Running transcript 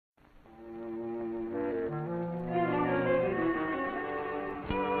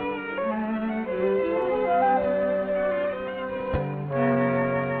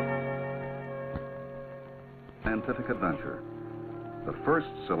scientific adventure, the first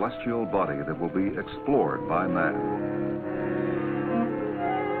celestial body that will be explored by man.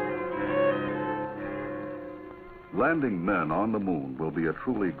 Landing men on the moon will be a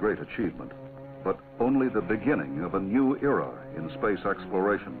truly great achievement, but only the beginning of a new era in space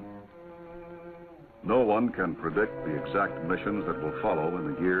exploration. No one can predict the exact missions that will follow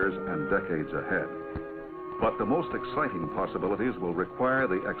in the years and decades ahead. But the most exciting possibilities will require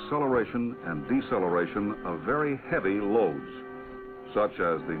the acceleration and deceleration of very heavy loads, such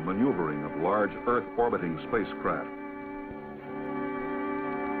as the maneuvering of large Earth-orbiting spacecraft,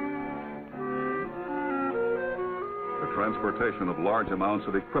 the transportation of large amounts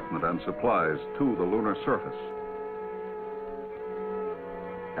of equipment and supplies to the lunar surface,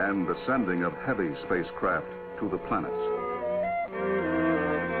 and the sending of heavy spacecraft to the planets.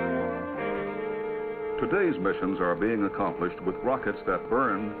 Today's missions are being accomplished with rockets that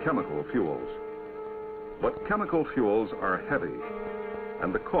burn chemical fuels. But chemical fuels are heavy,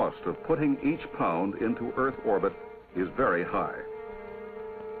 and the cost of putting each pound into Earth orbit is very high.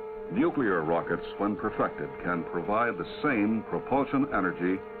 Nuclear rockets, when perfected, can provide the same propulsion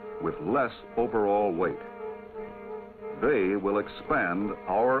energy with less overall weight. They will expand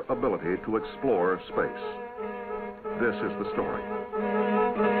our ability to explore space. This is the story.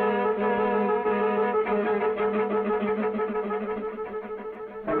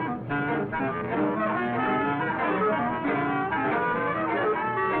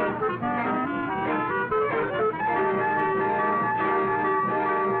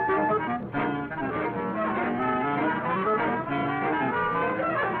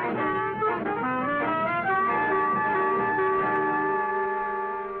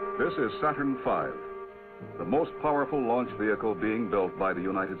 This is Saturn V, the most powerful launch vehicle being built by the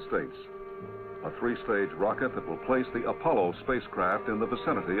United States. A three-stage rocket that will place the Apollo spacecraft in the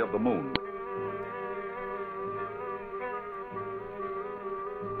vicinity of the moon.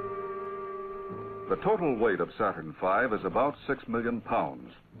 The total weight of Saturn V is about 6 million pounds.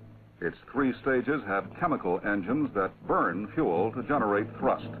 Its three stages have chemical engines that burn fuel to generate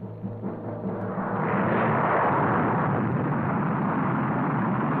thrust.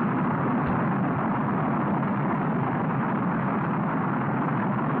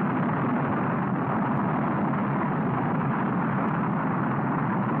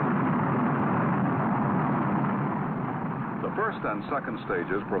 The first and second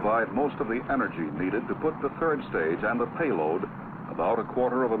stages provide most of the energy needed to put the third stage and the payload, about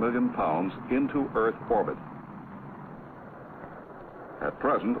 250,000 pounds, into Earth orbit. At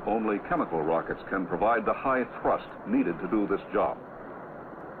present, only chemical rockets can provide the high thrust needed to do this job.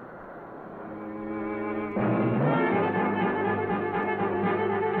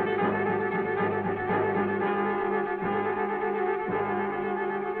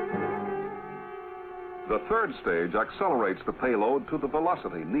 The third stage accelerates the payload to the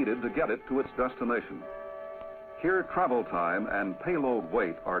velocity needed to get it to its destination. Here, travel time and payload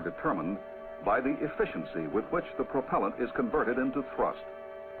weight are determined by the efficiency with which the propellant is converted into thrust.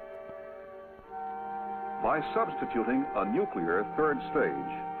 By substituting a nuclear third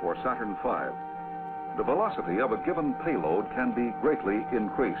stage for Saturn V, the velocity of a given payload can be greatly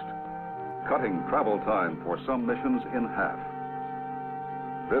increased, cutting travel time for some missions in half.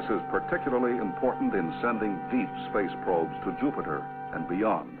 This is particularly important in sending deep space probes to Jupiter and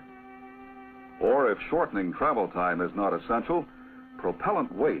beyond. Or if shortening travel time is not essential, propellant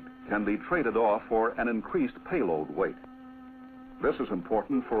weight can be traded off for an increased payload weight. This is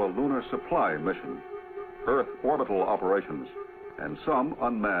important for a lunar supply mission, Earth orbital operations, and some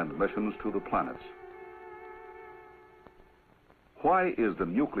unmanned missions to the planets. Why is the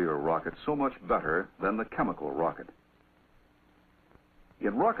nuclear rocket so much better than the chemical rocket?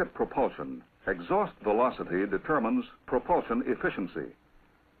 In rocket propulsion, exhaust velocity determines propulsion efficiency.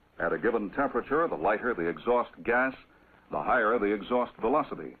 At a given temperature, the lighter the exhaust gas, the higher the exhaust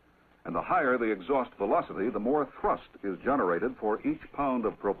velocity. And the higher the exhaust velocity, the more thrust is generated for each pound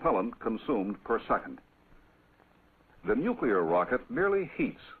of propellant consumed per second. The nuclear rocket merely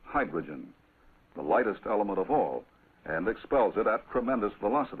heats hydrogen, the lightest element of all, and expels it at tremendous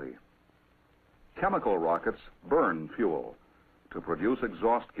velocity. Chemical rockets burn fuel to produce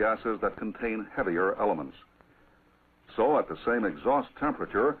exhaust gases that contain heavier elements. So at the same exhaust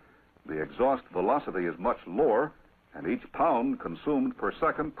temperature, the exhaust velocity is much lower, and each pound consumed per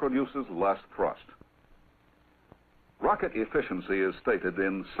second produces less thrust. Rocket efficiency is stated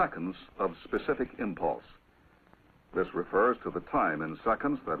in seconds of specific impulse. This refers to the time in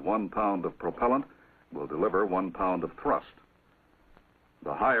seconds that 1 pound of propellant will deliver 1 pound of thrust.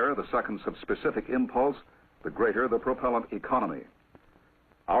 The higher the seconds of specific impulse, the greater the propellant economy.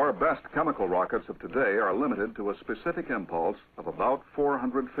 Our best chemical rockets of today are limited to a specific impulse of about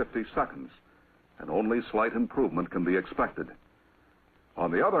 450 seconds, and only slight improvement can be expected. On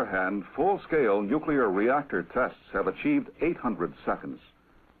the other hand, full-scale nuclear reactor tests have achieved 800 seconds,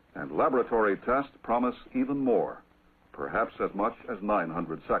 and laboratory tests promise even more, perhaps as much as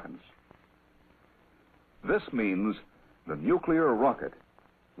 900 seconds. This means the nuclear rocket,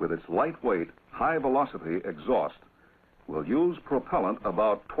 with its lightweight, high-velocity exhaust, will use propellant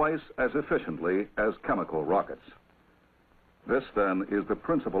about twice as efficiently as chemical rockets. This, then, is the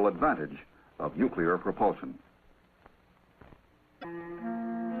principal advantage of nuclear propulsion. It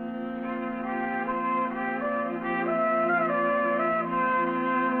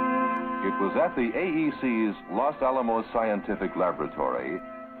was at the AEC's Los Alamos Scientific Laboratory,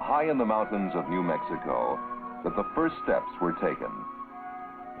 high in the mountains of New Mexico, that the first steps were taken.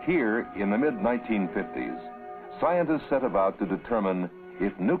 Here, in the mid-1950s, scientists set about to determine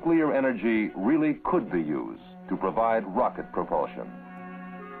if nuclear energy really could be used to provide rocket propulsion.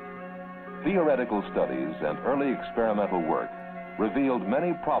 Theoretical studies and early experimental work revealed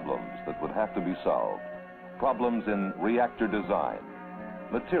many problems that would have to be solved. Problems in reactor design,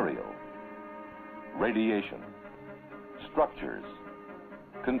 material, radiation, structures,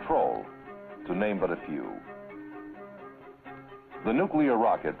 control, to name but a few. The nuclear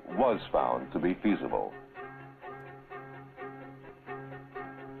rocket was found to be feasible.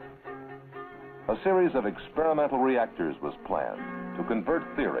 A series of experimental reactors was planned to convert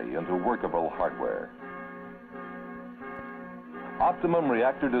theory into workable hardware. Optimum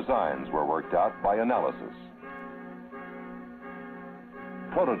reactor designs were worked out by analysis.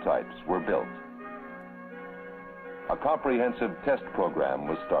 Prototypes were built. A comprehensive test program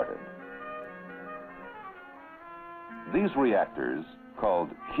was started. These reactors, called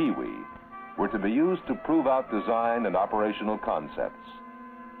KIWI, were to be used to prove out design and operational concepts.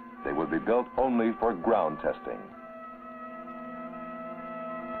 They would be built only for ground testing.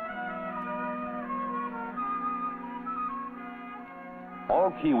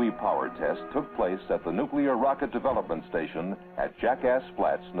 All KIWI power tests took place at the Nuclear Rocket Development Station at Jackass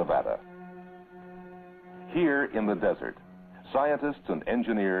Flats, Nevada. Here in the desert, scientists and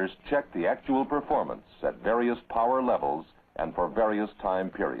engineers checked the actual performance at various power levels and for various time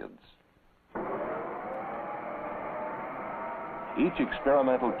periods. Each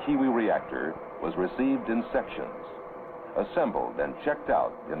experimental KIWI reactor was received in sections, assembled and checked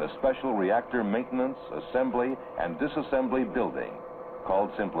out in a special reactor maintenance, assembly, and disassembly building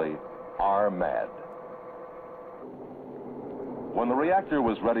called simply RMAD. When the reactor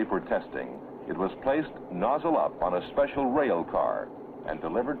was ready for testing, it was placed nozzle up on a special rail car and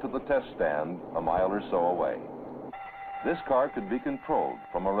delivered to the test stand a mile or so away. This car could be controlled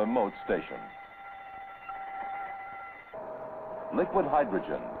from a remote station. Liquid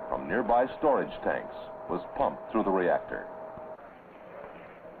hydrogen from nearby storage tanks was pumped through the reactor.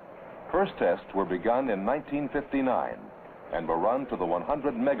 First tests were begun in 1959 and were run to the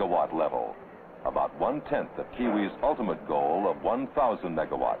 100 megawatt level, about 1/10 of KIWI's ultimate goal of 1,000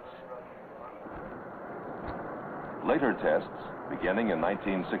 megawatts. Later tests, beginning in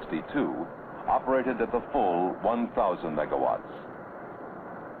 1962, operated at the full 1,000 megawatts.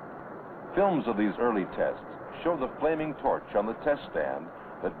 Films of these early tests show the flaming torch on the test stand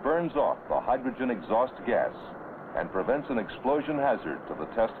that burns off the hydrogen exhaust gas and prevents an explosion hazard to the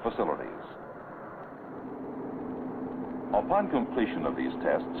test facilities. Upon completion of these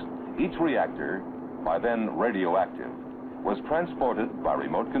tests, each reactor, by then radioactive, was transported by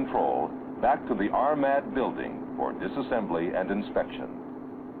remote control back to the RMAD building for disassembly and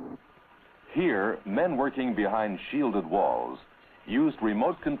inspection. Here, men working behind shielded walls used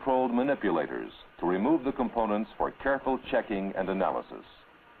remote-controlled manipulators to remove the components for careful checking and analysis.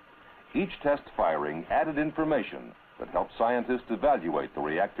 Each test firing added information that helped scientists evaluate the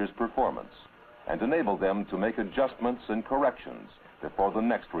reactor's performance and enabled them to make adjustments and corrections before the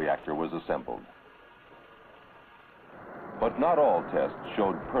next reactor was assembled. But not all tests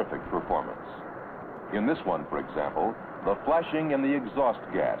showed perfect performance. In this one, for example, the flashing in the exhaust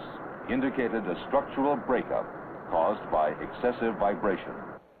gas indicated a structural breakup caused by excessive vibration.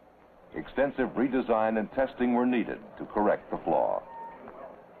 Extensive redesign and testing were needed to correct the flaw.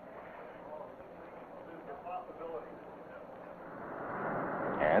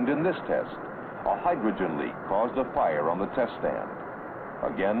 And in this test, a hydrogen leak caused a fire on the test stand.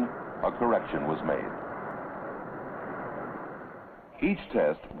 Again, a correction was made. Each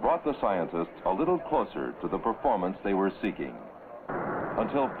test brought the scientists a little closer to the performance they were seeking.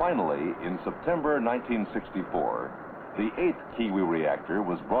 Until finally, in September 1964, the 8th KIWI reactor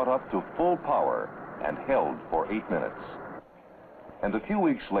was brought up to full power and held for 8 minutes. and a few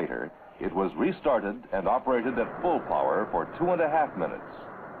weeks later, it was restarted and operated at full power for 2.5 minutes.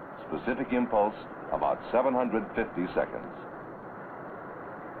 Specific impulse, about 750 seconds.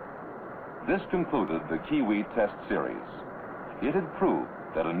 This concluded the KIWI test series. It had proved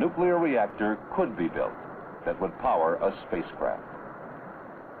that a nuclear reactor could be built that would power a spacecraft.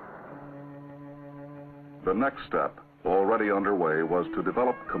 The next step, already underway, was to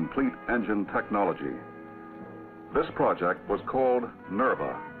develop complete engine technology. This project was called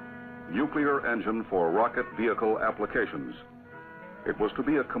NERVA, Nuclear Engine for Rocket Vehicle Applications. It was to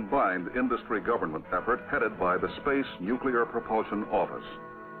be a combined industry government effort headed by the Space Nuclear Propulsion Office,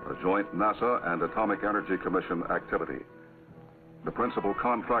 a joint NASA and Atomic Energy Commission activity. The principal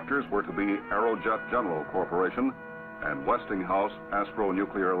contractors were to be Aerojet General Corporation and Westinghouse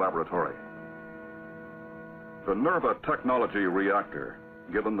Astronuclear Laboratory. The NERVA technology reactor,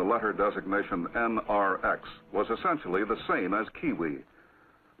 given the letter designation NRX, was essentially the same as KIWI,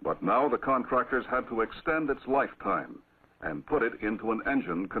 but now the contractors had to extend its lifetime and put it into an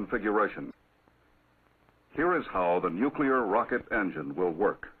engine configuration. Here is how the nuclear rocket engine will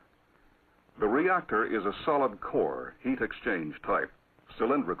work. The reactor is a solid core, heat exchange type,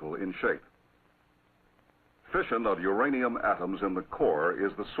 cylindrical in shape. Fission of uranium atoms in the core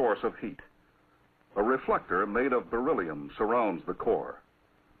is the source of heat. A reflector made of beryllium surrounds the core.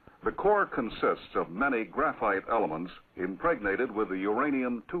 The core consists of many graphite elements impregnated with the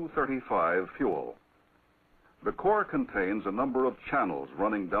uranium-235 fuel. The core contains a number of channels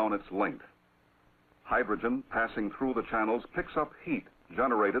running down its length. Hydrogen passing through the channels picks up heat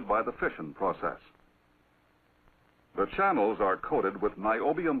generated by the fission process. The channels are coated with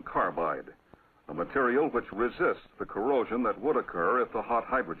niobium carbide, a material which resists the corrosion that would occur if the hot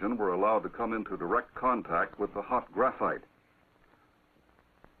hydrogen were allowed to come into direct contact with the hot graphite.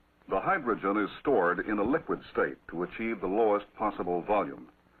 The hydrogen is stored in a liquid state to achieve the lowest possible volume.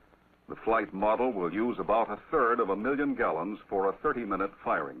 The flight model will use about 1/3 of a million gallons for a 30-minute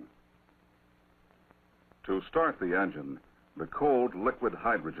firing. To start the engine, the cold liquid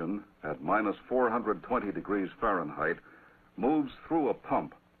hydrogen at minus 420 degrees Fahrenheit moves through a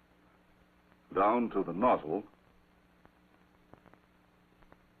pump down to the nozzle,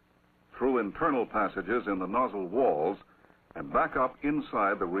 through internal passages in the nozzle walls, and back up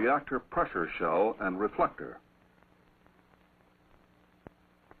inside the reactor pressure shell and reflector.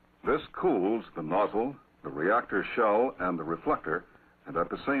 This cools the nozzle, the reactor shell, and the reflector, and at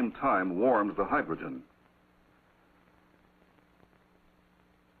the same time warms the hydrogen.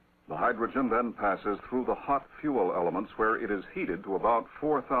 The hydrogen then passes through the hot fuel elements where it is heated to about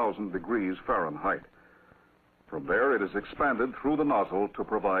 4,000 degrees Fahrenheit. From there, it is expanded through the nozzle to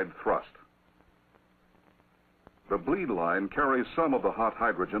provide thrust. The bleed line carries some of the hot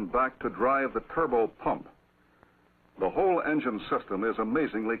hydrogen back to drive the turbo pump. The whole engine system is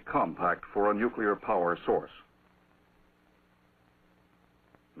amazingly compact for a nuclear power source.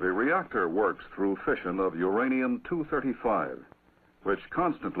 The reactor works through fission of uranium-235, which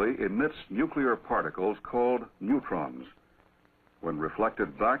constantly emits nuclear particles called neutrons. When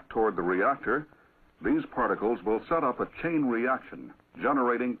reflected back toward the reactor, these particles will set up a chain reaction,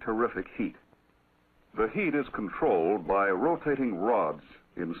 generating terrific heat. The heat is controlled by rotating rods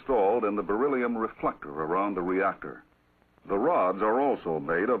installed in the beryllium reflector around the reactor. The rods are also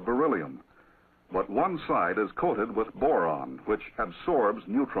made of beryllium, but one side is coated with boron, which absorbs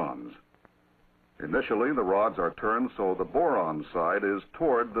neutrons. Initially, the rods are turned so the boron side is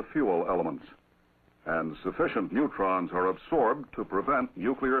toward the fuel elements, and sufficient neutrons are absorbed to prevent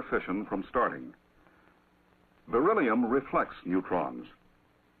nuclear fission from starting. Beryllium reflects neutrons.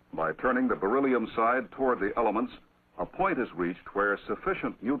 By turning the beryllium side toward the elements, a point is reached where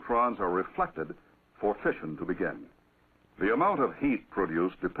sufficient neutrons are reflected for fission to begin. The amount of heat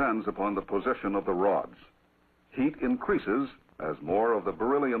produced depends upon the position of the rods. Heat increases as more of the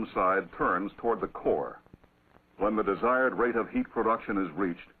beryllium side turns toward the core. When the desired rate of heat production is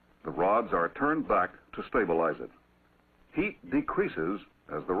reached, the rods are turned back to stabilize it. Heat decreases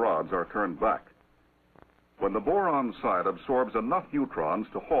as the rods are turned back. When the boron side absorbs enough neutrons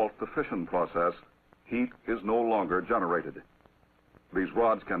to halt the fission process, heat is no longer generated. These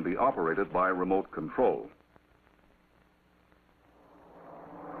rods can be operated by remote control.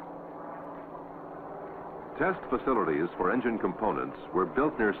 Test facilities for engine components were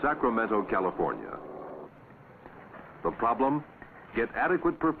built near Sacramento, California. The problem? Get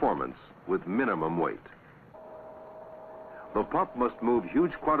adequate performance with minimum weight. The pump must move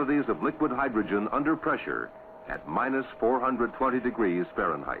huge quantities of liquid hydrogen under pressure at minus 420 degrees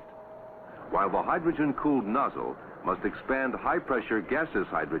Fahrenheit, while the hydrogen-cooled nozzle must expand high-pressure gaseous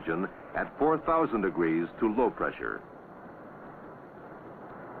hydrogen at 4,000 degrees to low pressure.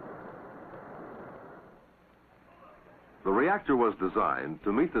 The reactor was designed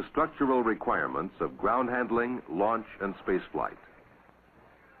to meet the structural requirements of ground handling, launch, and spaceflight.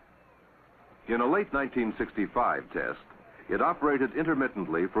 In a late 1965 test, it operated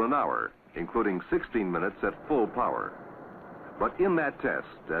intermittently for an hour, including 16 minutes at full power. But in that test,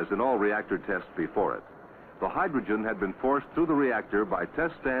 as in all reactor tests before it, the hydrogen had been forced through the reactor by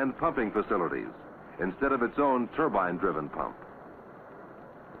test stand pumping facilities instead of its own turbine-driven pump.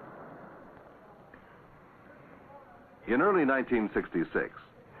 In early 1966,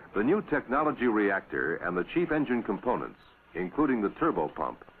 the new technology reactor and the chief engine components, including the turbo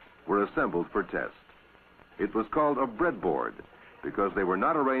pump, were assembled for test. It was called a breadboard because they were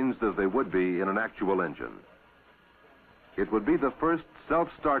not arranged as they would be in an actual engine. It would be the first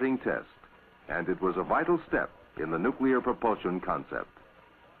self-starting test, and it was a vital step in the nuclear propulsion concept.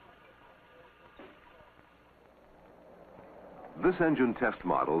 This engine test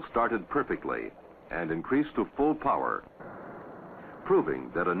model started perfectly and increased to full power,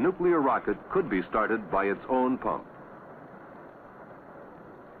 proving that a nuclear rocket could be started by its own pump.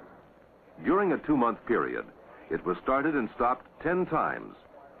 During a 2-month period, it was started and stopped 10 times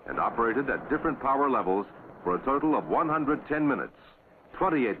and operated at different power levels for a total of 110 minutes,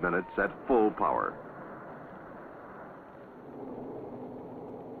 28 minutes at full power.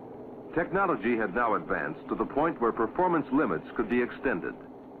 Technology had now advanced to the point where performance limits could be extended.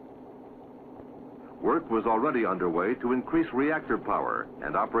 Work was already underway to increase reactor power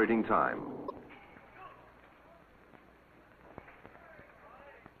and operating time.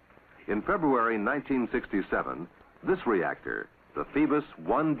 In February 1967, this reactor, the Phoebus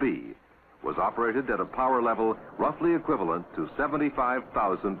 1B, was operated at a power level roughly equivalent to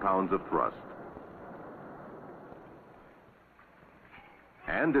 75,000 pounds of thrust.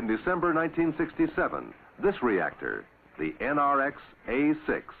 And in December 1967, this reactor, the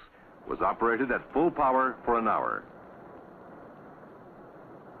NRX-A6, was operated at full power for an hour.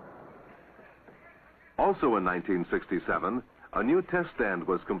 Also in 1967, a new test stand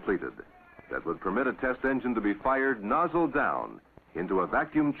was completed that would permit a test engine to be fired nozzle down into a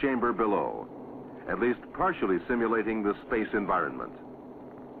vacuum chamber below, at least partially simulating the space environment.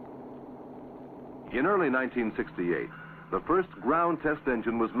 In early 1968, the first ground test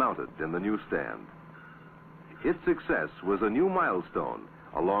engine was mounted in the new stand. Its success was a new milestone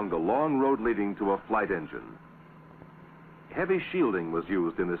along the long road leading to a flight engine. Heavy shielding was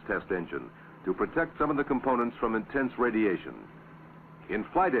used in this test engine to protect some of the components from intense radiation. In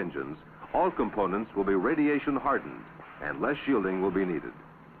flight engines, all components will be radiation hardened and less shielding will be needed.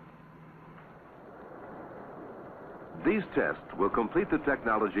 These tests will complete the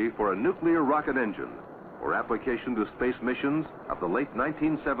technology for a nuclear rocket engine for application to space missions of the late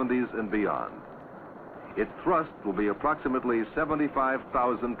 1970s and beyond. Its thrust will be approximately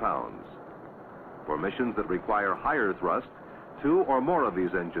 75,000 pounds. For missions that require higher thrust, 2 or more of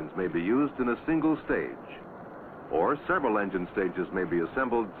these engines may be used in a single stage, or several engine stages may be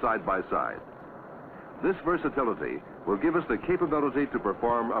assembled side by side. This versatility will give us the capability to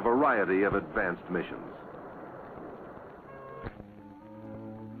perform a variety of advanced missions.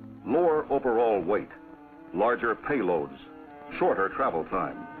 Lower overall weight, larger payloads, shorter travel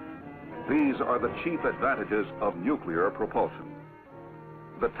time. These are the chief advantages of nuclear propulsion.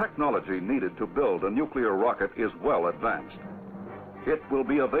 The technology needed to build a nuclear rocket is well advanced. It will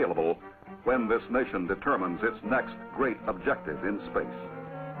be available when this nation determines its next great objective in space.